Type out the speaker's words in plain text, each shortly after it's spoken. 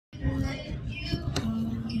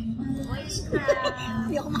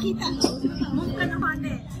Hindi ako makita. Move ka naman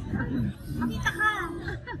eh. Makita ka.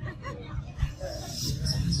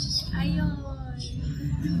 Ayun.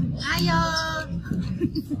 Ayun.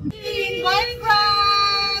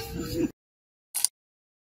 Boyfriend!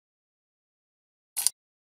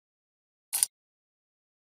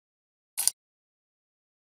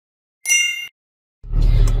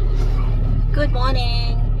 Good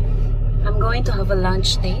morning. I'm going to have a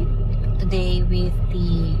lunch date today with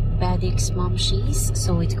the Baddicts momshies.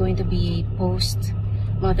 So it's going to be a post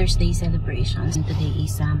Mother's Day celebration. And today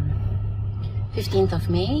is 15th of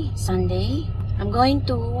May, Sunday. I'm going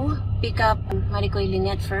to pick up Maricoy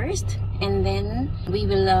Lynette first, and then we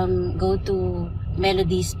will go to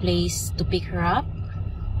Melody's place to pick her up.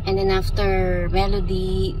 And then after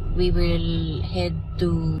Melody, we will head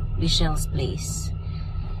to Michelle's place.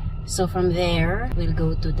 So from there, we'll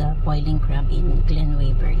go to the Boiling Crab in Glen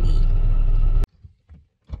Waverly.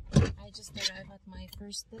 I just arrived at my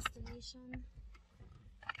first destination,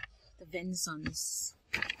 the Vensons.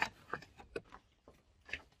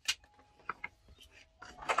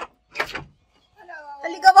 Hello!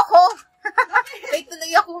 Taligaw ako! Wait,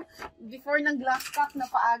 tuloy ako. Before ng glass cock,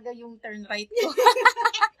 napaaga yung turn right ko.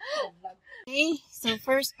 Okay, so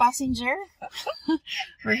first passenger.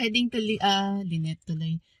 We're heading to Lynette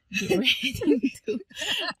tuloy. We're heading to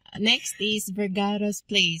next is Vergara's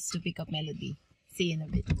place to pick up Melody. See you in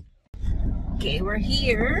a bit. Okay, we're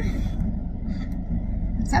here.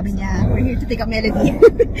 Sabi niya, we're here to pick up Melody.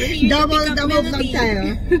 Double vlog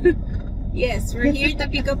tayo. Yes, we're here to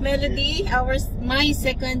pick up Melody, my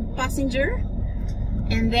second passenger.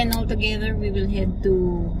 And then all together we will head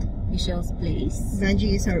to Michelle's place.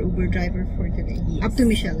 Banji is our Uber driver for today. Yes. Up to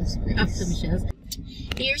Michelle's place. Up to Michelle's.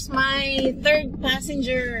 Here's my third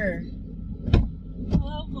passenger.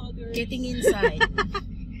 Hello, mother. Getting inside.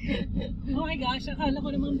 Oh my gosh, akala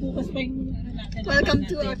ko naman bukas pa yung natin. Welcome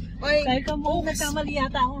to our... Welcome mo, nagkamali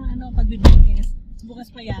yata ako pagbibigyan.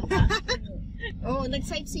 Bukas pa yata. Oh,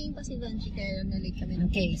 nag-sightseeing pa si Banji kaya na-late kami.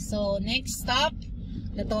 Okay, so next stop,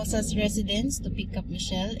 Latosa's residence to pick up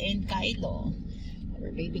Michelle and Kylo.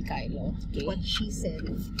 Our baby Kylo. Okay. What she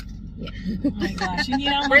said. Yeah. Oh my gosh, hindi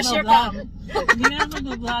na ako mag-vlog. Hindi na ako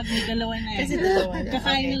mag-vlog, may dalawa na yan. Kasi dalawa na.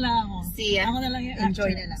 Kakain na lang ako. See ya. Ako na lang yung enjoy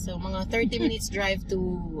na lang. So, mga 30 minutes drive to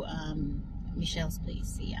Michelle's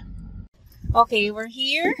place. See ya. Okay, we're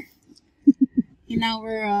here in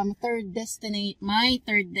our my third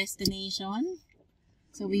destination.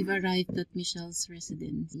 So, we've arrived at Michelle's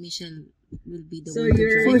residence. Michelle will be the one to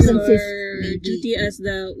drive. Your duty as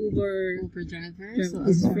the Uber driver. So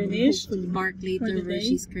is finished. Park later where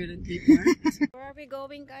she's currently parked. Where are we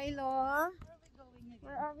going, Kylo?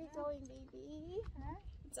 Where are we going, baby? Huh?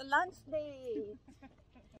 It's a lunch day.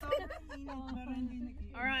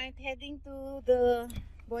 Alright, heading to the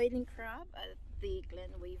Boiling Crab at the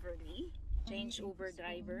Glen Waverly. Change Uber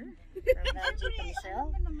driver from Banji to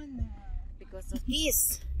Michelle. Because of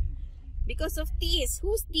this. Because of this.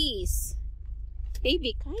 Who's this?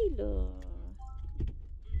 Baby Kylo.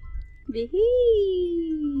 Behave.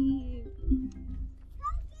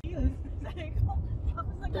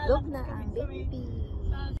 Tulog na ang baby.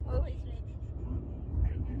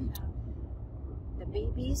 The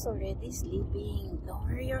baby is already sleeping.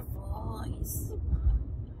 Lower your voice.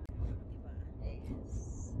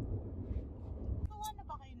 Yes. Nakuha na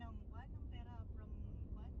ba kayo ng pera from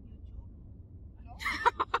YouTube? Ano?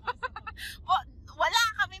 Wala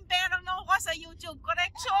kaming perang nakuha sa YouTube.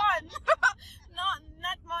 Correction! No,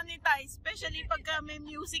 not monetized. Especially pagka may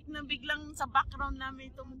music na biglang sa background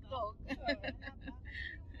namin tumugtog.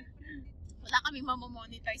 Wala kaming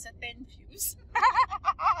mamamonetize sa 10 views.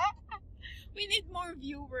 We need more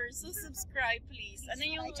viewers. So subscribe please. Ano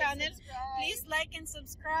yung channel? Please like and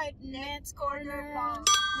subscribe. Net Corner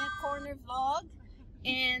Vlog.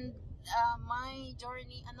 And my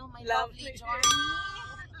journey, my lovely journey.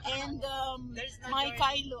 And my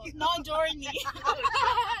Kylo. No journey.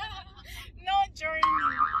 No journey.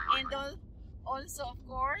 And also, of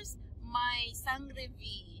course, my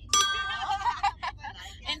Sangrevi.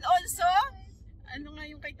 And also, ano nga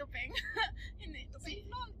yung kay Tupeng?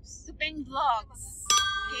 Tupeng Vlogs.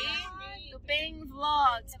 Okay? Tupeng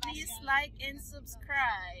Vlogs. Please like and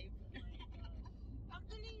subscribe.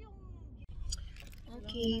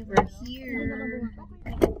 Okay, we're here.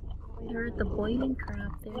 We're at the Boiling Crab.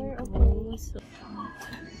 There we go.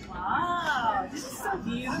 Wow, this is so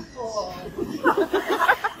beautiful.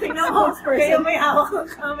 Tingnan mo, kayo may hawak ng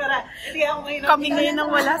camera. Hindi ako ngayon Kami ngayon nang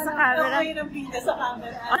wala sa camera. Ako ngayon ang bida sa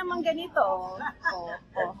camera. Ano naman ganito?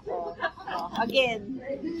 Again.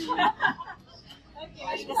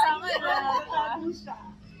 Okay, kasama na.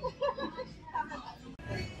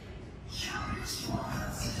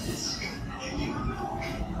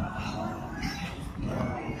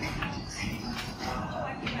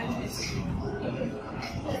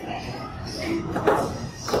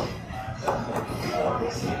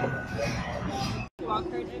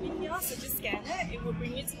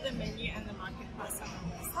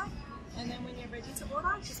 ready to order,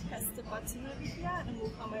 just press the button over here and we'll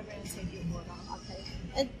come over and take your order. Okay.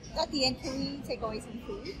 And at the end, can we take away some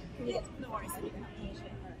food? Yeah, no worries.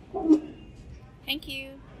 Thank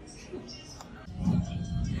you.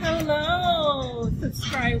 Hello,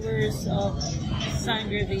 subscribers of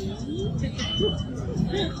Sandra V.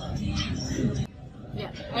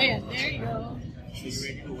 Yeah. Oh yeah, there you go.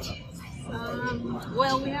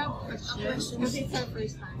 Well, we have questions because it's our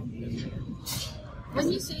first time. When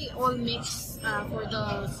you say all mix for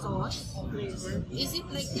the sauce flavor, is it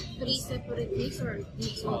like 3 separate mix or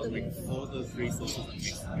mix all together? All the 3 sauces are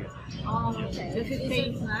mixed together. Oh, okay. Does it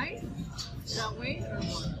taste nice that way or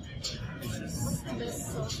what? What's the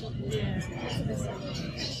best sauce? Yeah. What's the best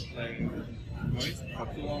sauce? Like, most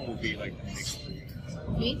popular one would be like the mixed food.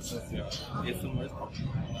 Mix? Yeah, it's the most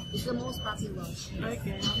popular. It's the most popular.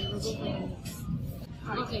 Okay. Okay, we'll go for the mix.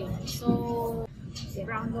 Okay, so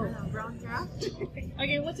brown crab.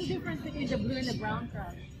 Okay, what's the difference between the blue and the brown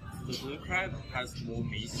crab? The blue crab has more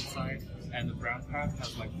meat inside, and the brown crab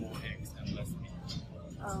has like more eggs and less meat.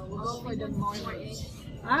 We'll go for the more eggs.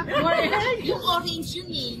 Huh? More eggs? Yung orange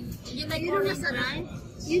yun eh. You like orange, right?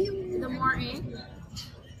 The more egg.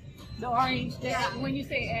 The orange. When you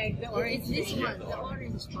say egg, the orange. It's this one, the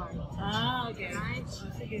orange part. Ah, okay. Right?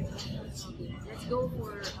 Okay. Okay, let's go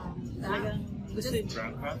for Talagang gusto,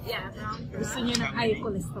 Brown crab? yeah, brown gusto crab. niyo ng high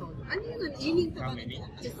cholesterol. Ano yun? Yun yung How many?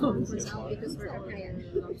 just go for now because we're ordering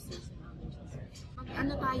lobsters and others.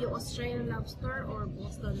 Ano tayo? Australian lobster or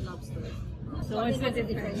Boston lobster? So what's the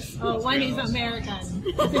difference? Oh, one is American.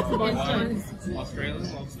 It's Boston. Australian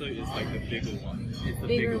lobster is like the bigger one. It's the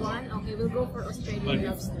Bigger one? Okay, we'll go for But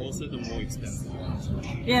Australian it's lobster. also the more expensive one.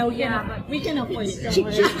 Yeah, we can afford it.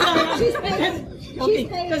 Don't worry. She's paying. Okay,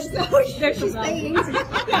 because there's a paying.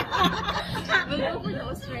 We'll go for the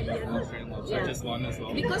Australian. Australian lobster, Yeah. just one as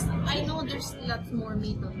well. Because I know there's lots more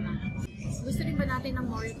meat on that. Gusto rin ba natin ng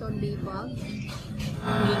Moriton Bay Bug?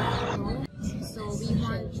 No. So we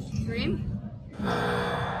want shrimp.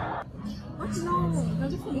 What? No.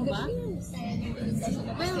 Nagusto mo ba?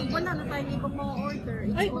 Well, wala na tayo ibang mga order.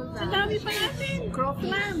 It's Ay, all that. ang dami pa natin.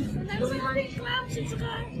 Clams. Do we want clams at saka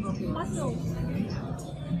mussel?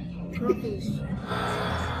 Crawfish.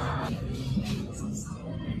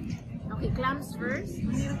 Okay, clams first.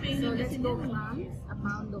 So let's go clams. A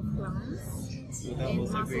pound of clams. So that And was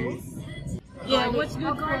a very mussels. Yeah, Garlic. what's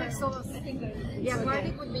good Garlic for? sauce. Yeah,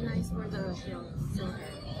 garlic would be nice for the shell. So,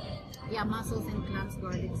 yeah, mussels and clams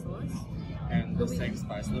garlic sauce. and the same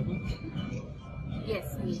spice level.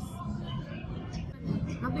 Yes, please.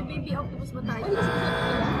 Magbe-baby octopus ba tayo?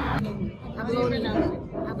 Abalone.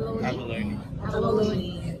 Abalone. Abalone.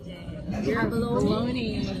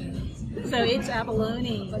 Abalone. So it's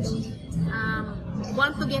abalone.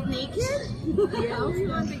 Want to get naked? Yeah, we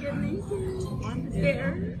want to get naked.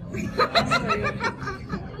 There.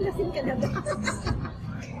 Lasing ka na ba?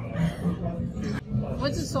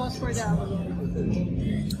 What's the sauce for the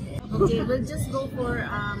abalone? Okay, we'll just go for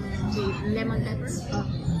lemon pepper.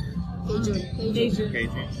 Cajun. Cajun.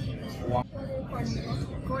 Cajun. One.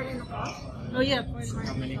 Corn in a cup. Oh yeah.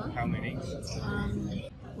 How many? How many?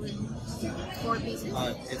 4 pieces.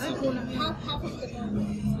 It's a, Half of the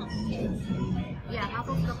Yeah, half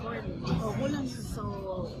of the corn. Oh, kulang. So,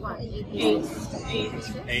 what? 8 Eight. pieces? 8.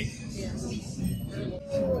 8. Yeah.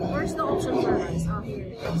 Where's the option for rice? Oh,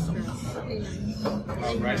 here. Extra. Okay.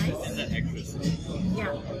 Rice is in the extras.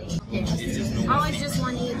 Yeah. Okay. It's just no. Oh, it's just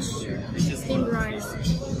one each. It's just Steamed rice.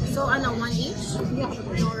 So, ano, one each? No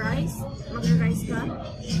rice? Mag-rice ka?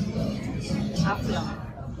 Half lang.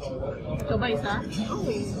 Ito ba isa?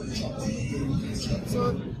 Okay.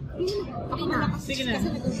 So, okay na. Sige na.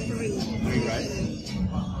 3 rice.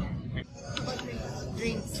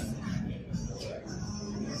 Drinks.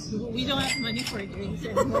 We don't have money for drinks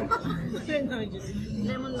anymore. No, just.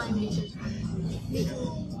 Lemon lime dishes.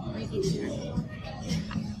 Make it sure.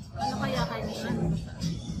 Ano kaya kanina?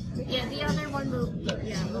 Yeah, the other one will,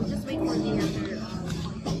 yeah, we'll just wait for the other.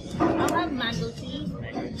 I'll have mango tea.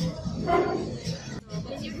 So,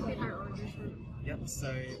 can you repeat our orders for? Yep.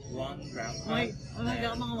 So 1 brown Wait,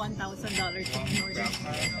 crab. mga mga $1,000 One in order. brown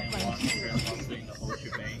crab and 1 shrimp lobster in the whole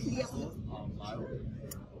shebang. Mild.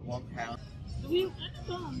 1 pound. Do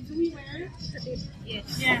we wear it? Yes.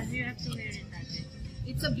 Yeah, you have to wear it that day.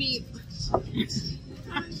 It's a beef.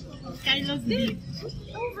 Kylo's beef.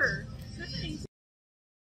 Over. Nice.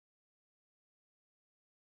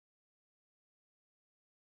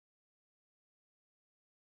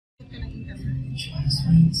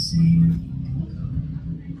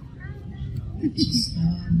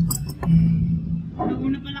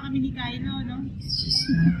 Una pala kami ni Kylo, no?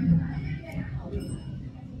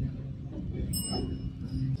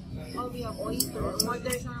 All we have oyster.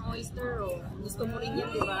 Order siya ng oyster, oh. Gusto mo rin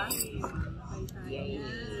yan, di ba? Yay!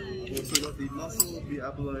 Also got the mussel, the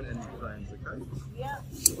abalone, and the clams, okay? Yeah.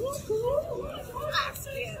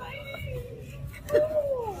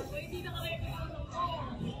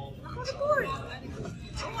 Naka-record!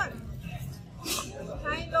 What?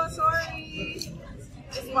 Hello, sorry.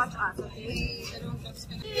 Just watch us, okay?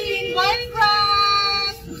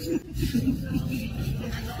 Boyfriend!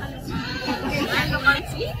 Ano ka?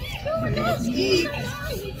 See?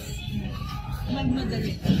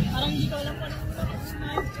 Magmadali. Parang hindi ko alam kung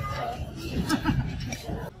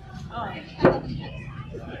oh.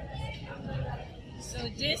 So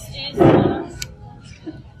this is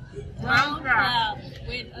brown crab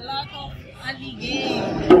with a lot of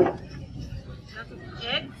alligator. A lot of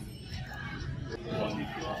eggs.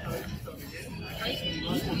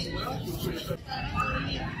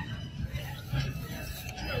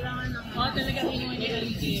 Oh, talaga kinuha niya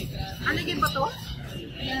alligator. Alligator ba to?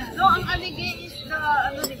 Yeah. No, ang alligator is the,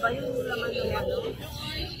 ano diba, yung laman ng ano?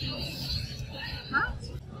 Ha?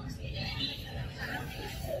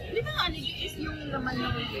 Di ba ang alligator is yung laman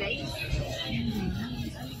ng glaze?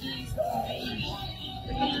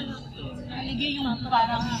 Naligay yung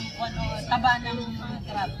parang ano, taba ng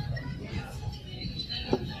crab.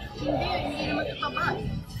 Hindi naman ito taba.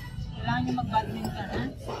 Kailangan nyo mag-badminton, ha?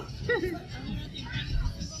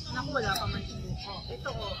 Naku, wala pa man yung buko.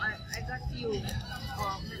 Ito, oh, I got you.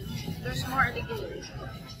 Oh, there's more alligator.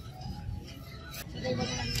 Sa table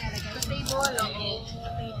na lang nilalagay. Sa table, okay.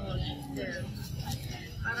 Sa table. There.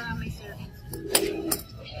 Para may service.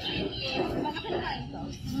 Baka pinakain to?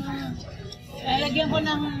 Lalagyan ko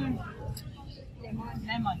ng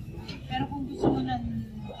lemon. Pero kung gusto mo ng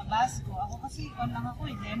Tabasco, ako kasi lang ako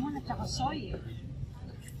lemon at saka soy eh.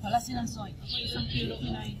 Wala silang soy. Ako isang kilo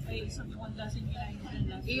kinain. Ay, isang 1 dozen kinain ko rin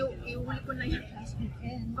last. Iuhuli ko na yan.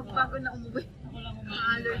 Pag bago na umuwi. Ako lang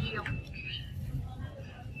Ma-allergy ako.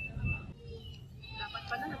 Dapat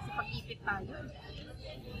pala nagsipag-ipit tayo.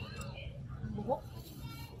 Ang buhok.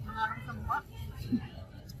 Mangarang sa mukha.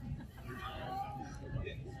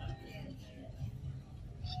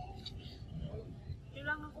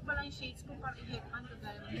 Kailangan ko pala yung shades ko para i-headband ko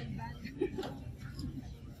dahil headband.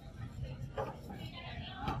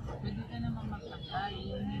 Pwede ka naman magtanggal.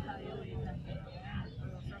 Hindi tayo itanggal.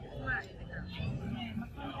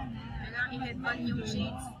 Kailangan i-headband yung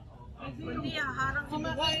shades. Hindi, haharang ko.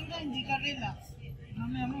 Kumakain ka, hindi ka relax.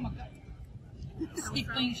 Mamaya mo stick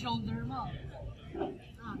to yung shoulder mo.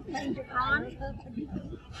 Prawn.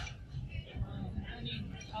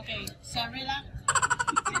 Okay, so relax.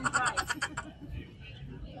 And fries.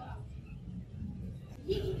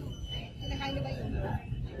 Kinakain na ba yun?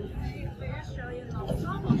 Ako.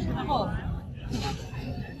 Ako.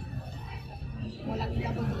 Walang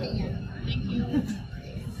ilabog ko yan. Thank you.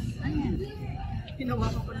 Ayan.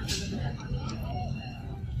 Pinawakan ko na talaga.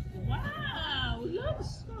 Wow!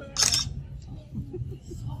 Lobster!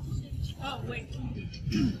 Oh, wait.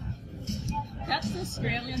 That's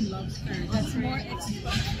Australian lobster. That's more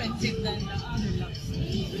expensive than the other lobster.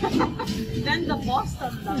 Than the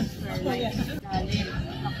Boston lobster. Like, galing.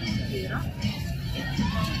 Nakikira.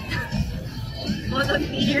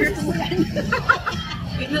 Volunteers.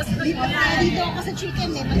 Pinusto ko na. Dito ako sa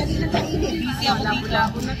chicken eh. Madali lang kainin. Busy ako dito.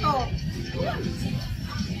 Labo na to.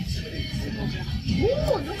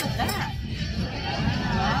 Ooh, look at that.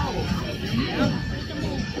 Wow.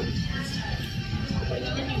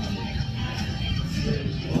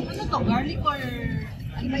 Ano to? Garlic or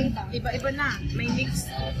iba-iba? Iba-iba na. May mix.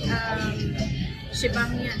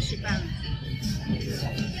 Shibang yan. Shibang.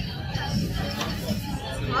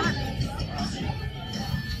 Hot.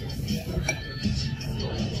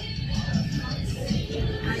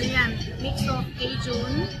 Ano yan? Mix of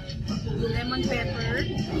Cajun, lemon pepper,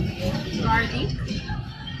 garlic.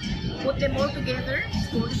 Put them all together. It's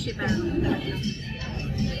called shibang.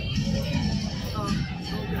 Oh,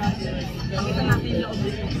 grabe. Pakita natin yung loob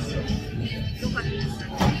nito. Look at this.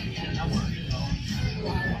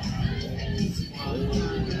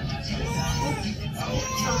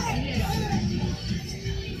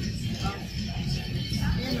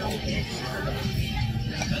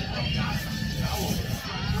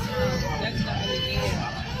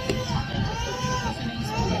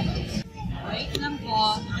 Wait lang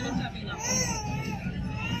po. Anong sabi nga po?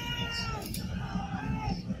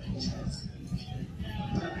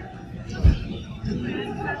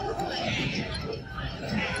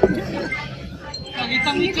 Kahit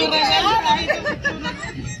ang itsura na. Kahit ang itsura na.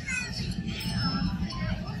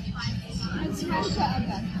 Nag-smash siya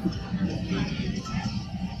agad.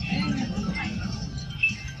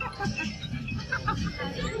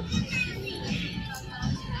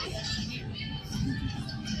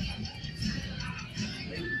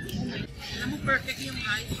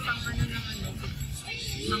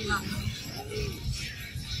 Mangga.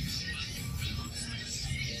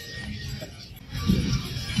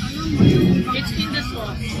 Ano mo yung It's in the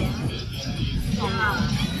sauce.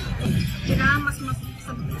 kailangan mas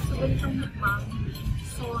sa ganitong mukbang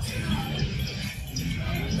sauce.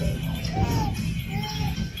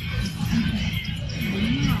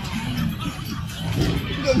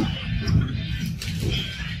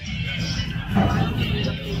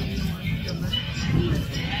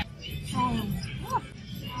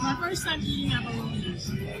 My first time eating abalone.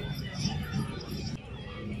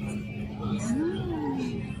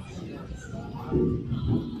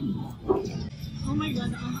 Oh my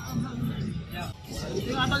God,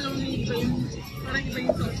 yung abalone iba yung, parang iba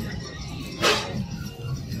yung sauce.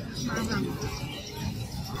 Parang.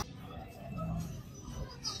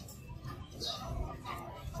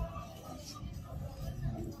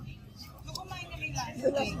 Nung kumain kami last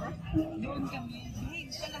week, doon kami, hindi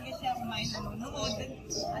talaga siya kumain nanonood.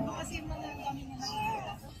 Ano kasi mga kami na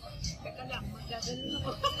nakikita. Teka lang, magkagano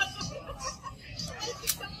ako.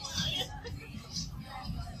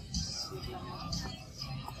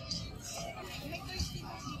 May thirsty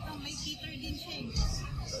dito, may heater din siya eh.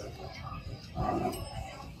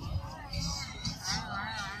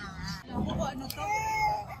 Alam ko kung ano to.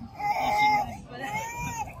 Fishing rod pala.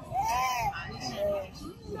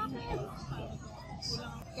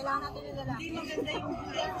 Kailangan natin yung lalaki. Hindi maganda yung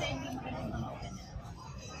kulente, hindi maganda yung kulente.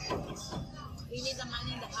 We need the man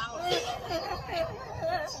in the house.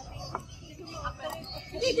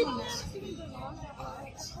 Hindi din na.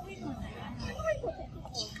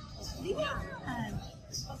 Hindi na.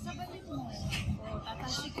 Pagsabalit mo.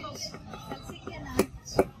 Tatalsik ko. Talsik yan ha.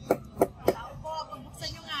 Tao po, pagbuksan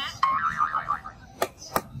nyo nga.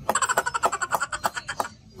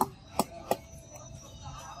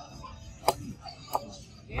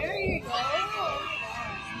 There you go.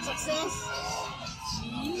 Success.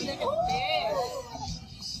 See, look at this.